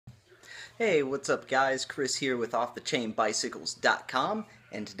Hey, what's up guys? Chris here with OffTheChainBicycles.com,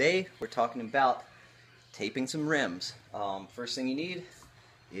 and today we're talking about taping some rims. First thing you need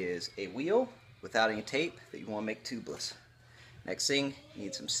is a wheel without any tape that you want to make tubeless. Next thing, you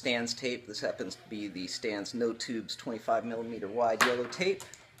need some Stan's tape. This happens to be the Stan's No Tubes 25mm wide yellow tape.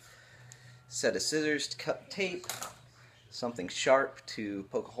 Set of scissors to cut the tape, something sharp to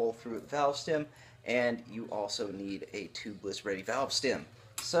poke a hole through the valve stem, and you also need a tubeless ready valve stem.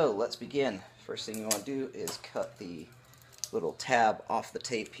 So let's begin. First thing you want to do is cut the little tab off the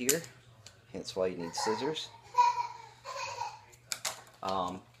tape here, hence why you need scissors.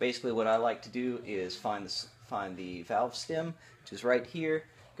 Basically what I like to do is find the valve stem, which is right here,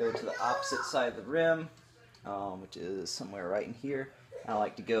 go to the opposite side of the rim, which is somewhere right in here. I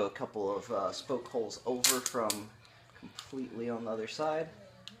like to go a couple of spoke holes over from completely on the other side,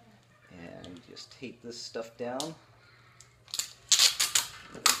 and just tape this stuff down.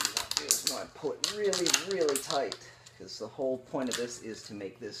 What you want to do is you want to pull it really, really tight, because the whole point of this is to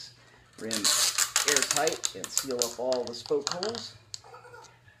make this rim airtight and seal up all the spoke holes.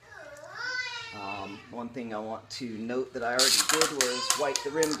 One thing I want to note that I already did was wipe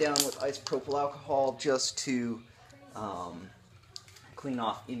the rim down with isopropyl alcohol just to clean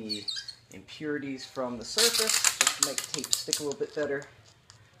off any impurities from the surface, just to make the tape stick a little bit better.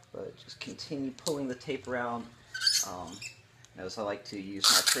 But just continue pulling the tape around. Notice I like to use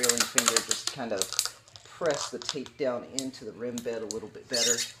my trailing finger just to kind of press the tape down into the rim bed a little bit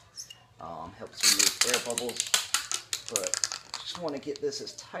better. Helps remove air bubbles, but just want to get this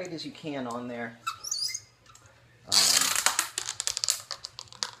as tight as you can on there.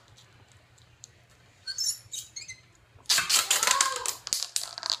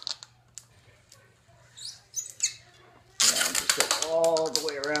 And just go all the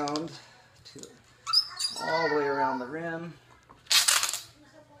way around the rim.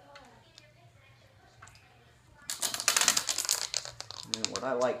 And what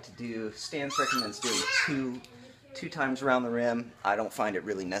I like to do, Stan's recommends doing two times around the rim. I don't find it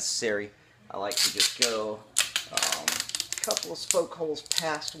really necessary. I like to just go a couple of spoke holes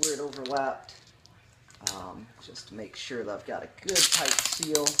past where it overlapped, just to make sure that I've got a good tight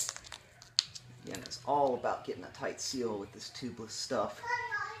seal. Again, it's all about getting a tight seal with this tubeless stuff.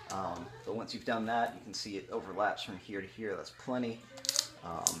 But once you've done that, you can see it overlaps from here to here. That's plenty.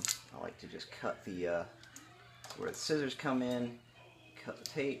 I like to just cut the where the scissors come in, cut the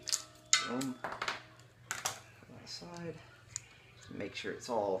tape, boom, on the side. Just make sure it's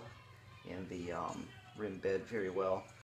all in the rim bed very well.